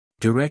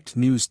Direct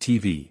News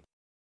TV.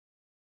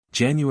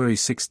 January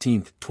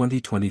 16,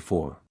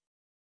 2024.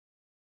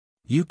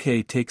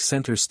 UK takes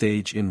center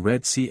stage in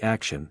Red Sea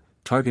action,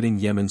 targeting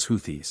Yemen's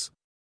Houthis.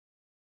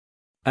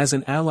 As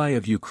an ally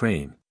of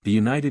Ukraine, the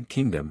United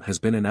Kingdom has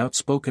been an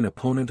outspoken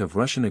opponent of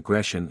Russian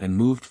aggression and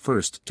moved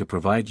first to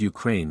provide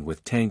Ukraine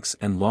with tanks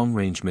and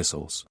long-range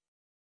missiles.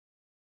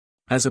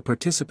 As a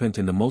participant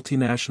in the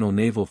multinational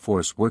naval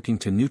force working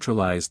to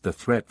neutralize the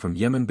threat from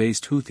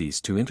Yemen-based Houthis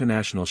to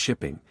international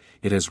shipping,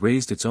 it has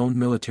raised its own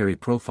military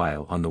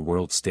profile on the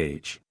world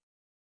stage.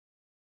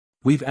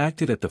 "We've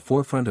acted at the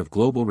forefront of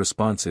global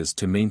responses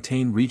to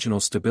maintain regional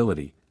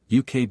stability,"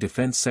 UK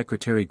Defence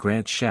Secretary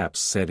Grant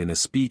Shapps said in a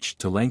speech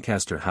to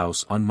Lancaster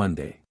House on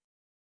Monday.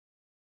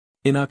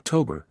 In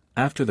October,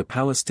 after the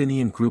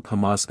Palestinian group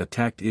Hamas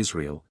attacked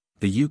Israel,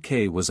 the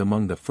UK was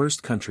among the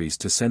first countries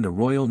to send a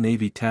Royal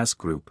Navy task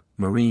group,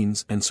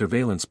 Marines and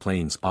surveillance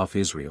planes off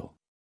Israel.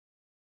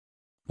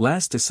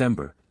 Last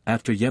December,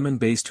 after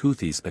Yemen-based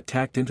Houthis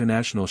attacked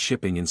international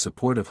shipping in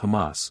support of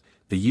Hamas,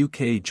 the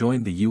UK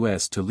joined the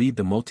US to lead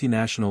the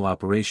multinational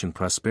Operation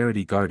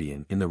Prosperity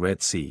Guardian in the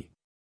Red Sea.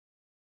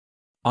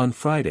 On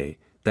Friday,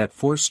 that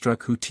force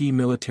struck Houthi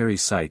military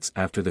sites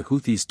after the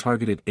Houthis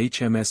targeted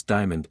HMS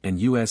Diamond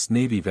and US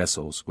Navy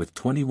vessels with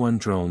 21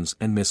 drones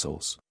and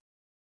missiles.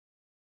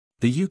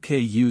 The UK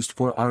used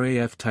 4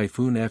 RAF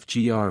Typhoon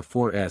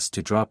FGR-4S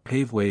to drop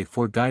paveway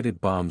 4 guided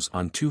bombs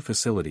on 2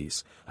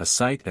 facilities, a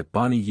site at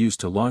Bonny used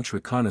to launch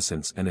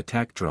reconnaissance and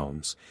attack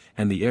drones,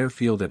 and the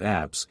airfield at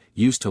Abs,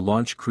 used to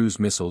launch cruise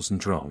missiles and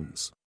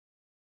drones.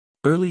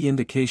 Early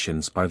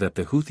indications are that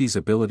the Houthis'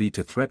 ability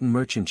to threaten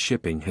merchant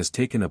shipping has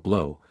taken a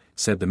blow,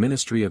 said the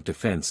Ministry of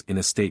Defence in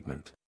a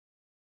statement.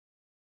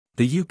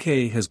 The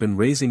UK has been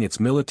raising its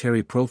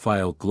military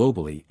profile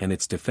globally and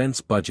its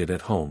defence budget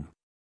at home.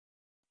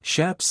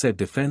 Shapps said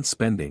defence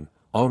spending,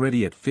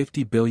 already at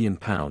 £50 billion,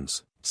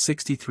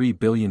 $63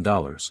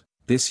 billion,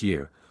 this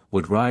year,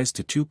 would rise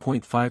to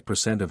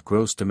 2.5% of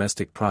gross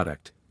domestic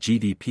product,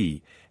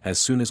 GDP, as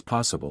soon as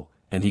possible,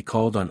 and he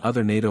called on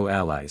other NATO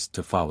allies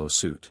to follow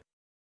suit.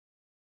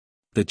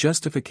 The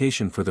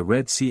justification for the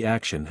Red Sea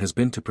action has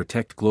been to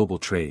protect global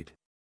trade.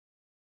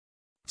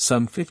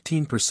 Some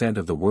 15%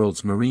 of the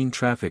world's marine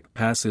traffic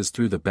passes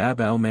through the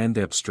Bab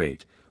al-Mandeb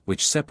Strait,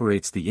 which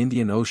separates the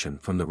Indian Ocean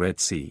from the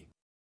Red Sea.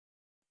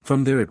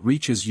 From there it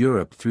reaches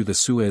Europe through the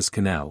Suez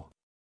Canal.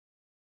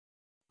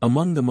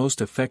 Among the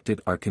most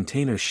affected are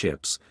container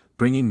ships,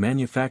 bringing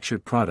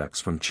manufactured products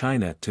from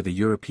China to the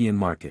European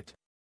market.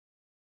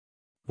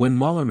 When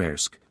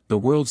Maersk, the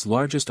world's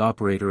largest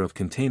operator of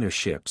container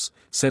ships,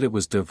 said it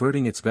was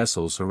diverting its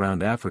vessels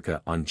around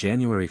Africa on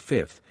January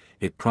 5,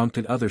 it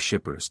prompted other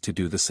shippers to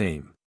do the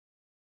same.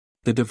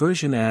 The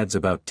diversion adds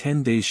about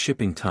 10 days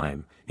shipping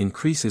time,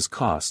 increases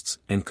costs,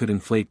 and could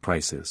inflate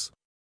prices.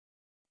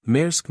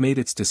 Maersk made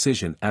its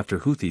decision after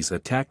Houthis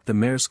attacked the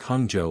Maersk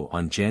Hangzhou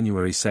on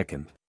January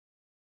 2.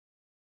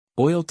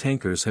 Oil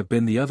tankers have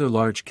been the other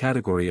large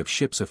category of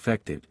ships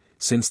affected,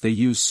 since they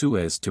use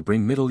Suez to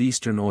bring Middle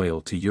Eastern oil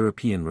to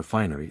European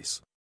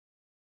refineries.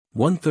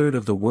 1/3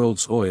 of the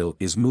world's oil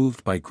is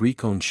moved by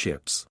Greek-owned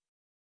ships.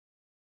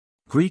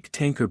 Greek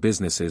tanker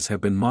businesses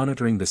have been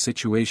monitoring the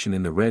situation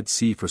in the Red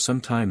Sea for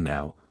some time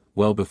now,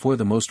 well before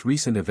the most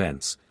recent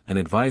events, an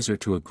advisor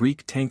to a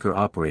Greek tanker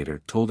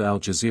operator told Al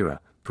Jazeera,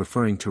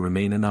 preferring to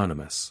remain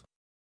anonymous.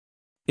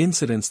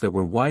 Incidents that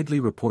were widely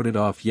reported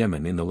off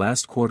Yemen in the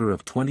last quarter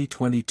of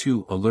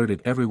 2022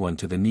 alerted everyone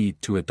to the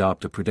need to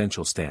adopt a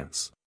prudential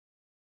stance.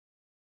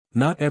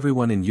 Not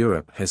everyone in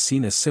Europe has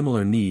seen a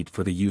similar need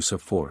for the use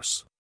of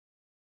force.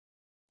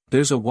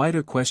 There's a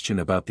wider question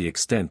about the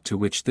extent to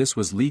which this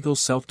was legal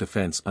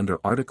self-defense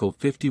under Article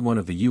 51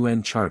 of the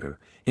UN Charter,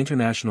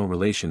 international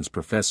relations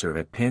professor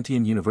at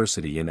Pantheon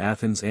University in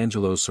Athens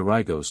Angelos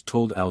Sarigos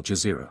told Al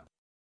Jazeera.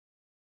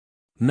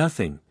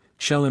 "Nothing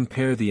shall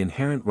impair the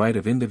inherent right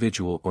of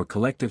individual or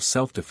collective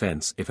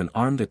self-defense if an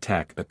armed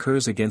attack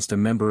occurs against a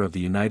member of the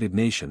United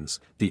Nations,"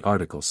 the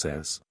article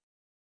says.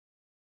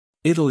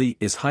 Italy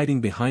is hiding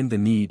behind the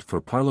need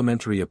for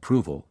parliamentary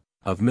approval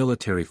of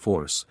military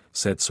force,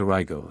 said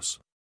Sarigos.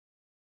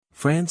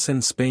 France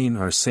and Spain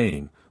are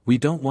saying, "We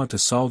don't want to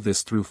solve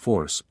this through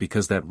force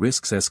because that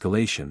risks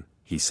escalation,"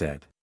 he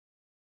said.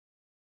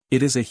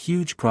 "It is a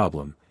huge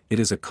problem, it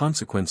is a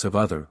consequence of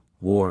other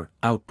war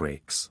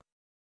outbreaks.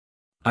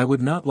 I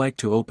would not like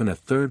to open a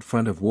third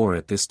front of war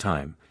at this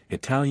time,"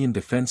 Italian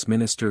Defense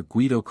Minister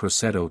Guido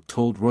Crosetto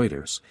told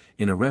Reuters,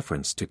 in a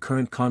reference to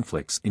current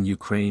conflicts in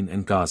Ukraine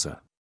and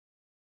Gaza.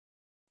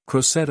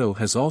 Crosetto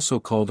has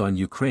also called on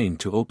Ukraine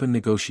to open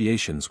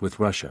negotiations with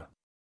Russia.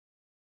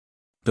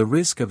 The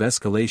risk of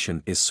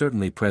escalation is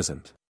certainly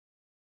present.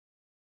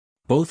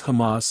 Both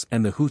Hamas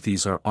and the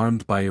Houthis are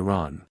armed by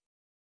Iran.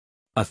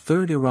 A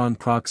third Iran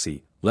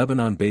proxy,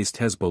 Lebanon-based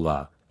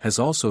Hezbollah, has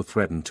also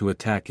threatened to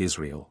attack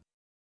Israel.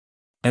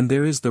 And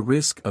there is the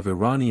risk of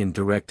Iranian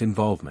direct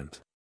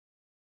involvement.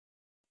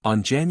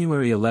 On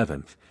January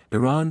 11,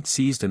 Iran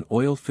seized an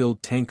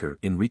oil-filled tanker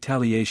in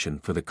retaliation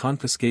for the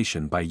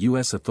confiscation by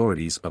U.S.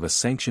 authorities of a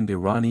sanctioned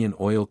Iranian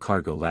oil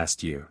cargo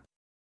last year.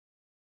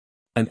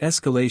 An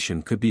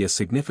escalation could be a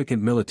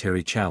significant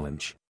military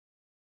challenge.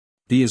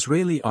 The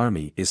Israeli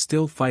army is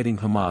still fighting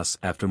Hamas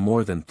after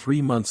more than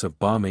 3 months of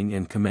bombing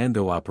and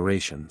commando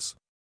operations.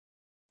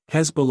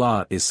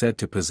 Hezbollah is said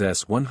to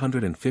possess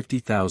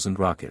 150,000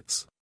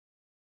 rockets.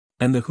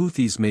 And the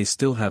Houthis may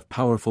still have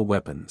powerful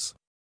weapons.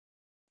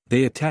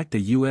 They attacked a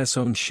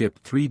US-owned ship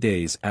 3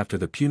 days after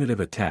the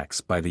punitive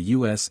attacks by the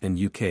US and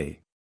UK.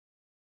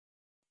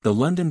 The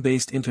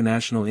London-based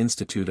International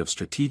Institute of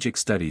Strategic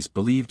Studies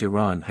believed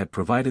Iran had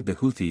provided the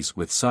Houthis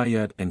with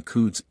Sayyad and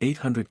Quds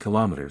 800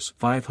 km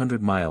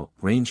 500-mile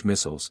range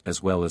missiles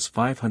as well as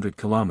 500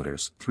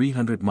 km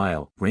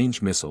 300-mile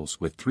range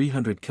missiles with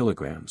 300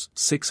 kg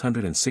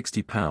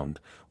 660-pound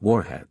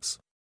warheads.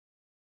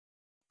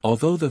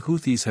 Although the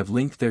Houthis have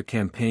linked their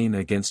campaign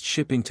against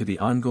shipping to the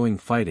ongoing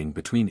fighting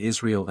between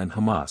Israel and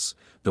Hamas,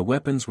 the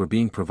weapons were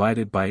being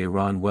provided by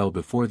Iran well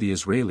before the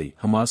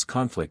Israeli-Hamas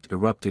conflict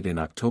erupted in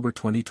October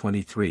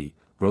 2023,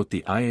 wrote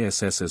the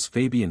ISS's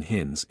Fabian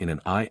Hinz in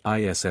an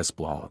ISS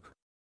blog.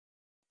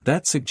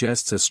 That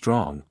suggests a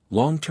strong,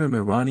 long-term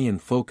Iranian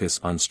focus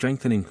on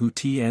strengthening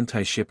Houthi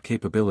anti-ship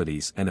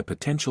capabilities and a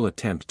potential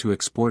attempt to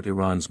export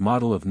Iran's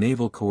model of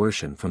naval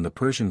coercion from the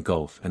Persian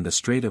Gulf and the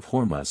Strait of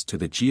Hormuz to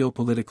the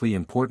geopolitically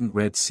important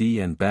Red Sea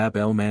and Bab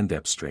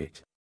el-Mandeb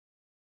Strait.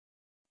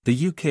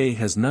 The UK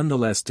has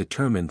nonetheless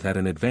determined that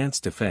an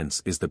advanced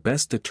defense is the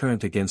best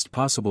deterrent against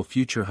possible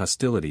future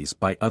hostilities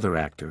by other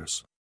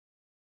actors.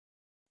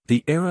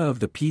 The era of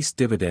the peace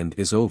dividend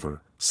is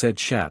over, said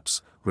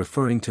Shapps,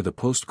 referring to the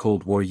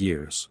post-Cold War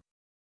years.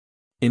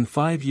 In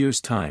 5 years'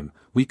 time,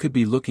 we could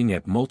be looking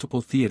at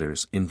multiple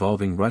theaters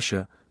involving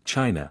Russia,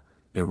 China,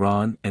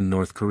 Iran and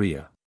North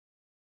Korea.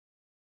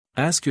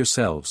 Ask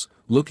yourselves,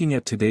 looking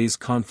at today's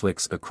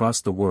conflicts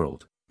across the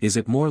world, is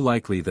it more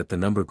likely that the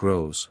number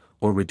grows,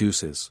 or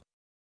reduces?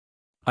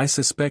 I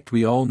suspect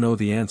we all know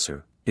the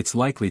answer, it's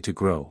likely to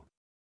grow.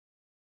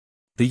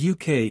 The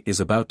UK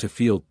is about to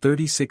field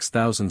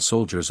 36,000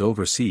 soldiers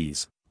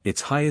overseas,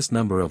 its highest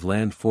number of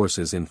land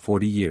forces in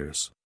 40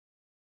 years.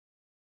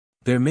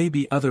 There may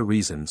be other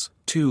reasons,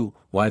 too,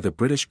 why the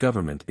British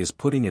government is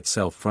putting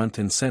itself front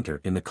and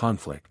center in the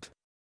conflict.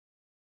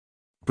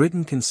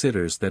 Britain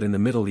considers that in the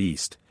Middle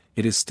East,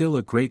 it is still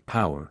a great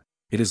power.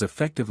 It is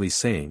effectively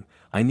saying,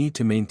 I need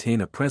to maintain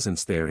a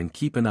presence there and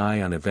keep an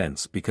eye on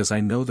events because I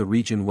know the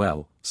region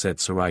well, said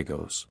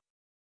Sarigos.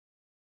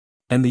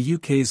 And the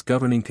UK's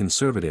governing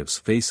Conservatives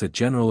face a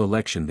general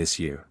election this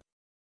year.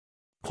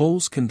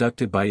 Polls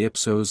conducted by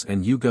Ipsos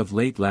and YouGov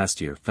late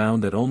last year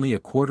found that only a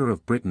quarter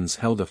of Britons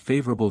held a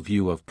favourable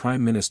view of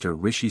Prime Minister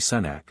Rishi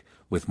Sunak,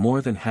 with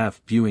more than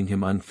half viewing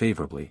him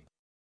unfavourably.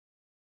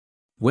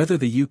 Whether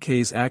the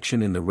UK's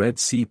action in the Red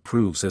Sea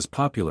proves as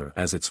popular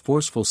as its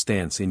forceful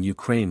stance in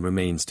Ukraine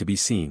remains to be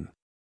seen.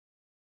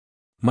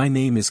 My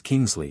name is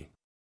Kingsley.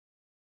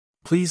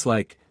 Please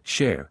like,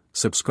 share,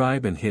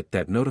 subscribe and hit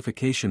that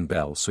notification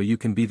bell so you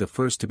can be the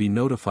first to be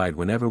notified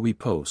whenever we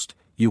post.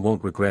 You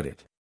won't regret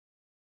it.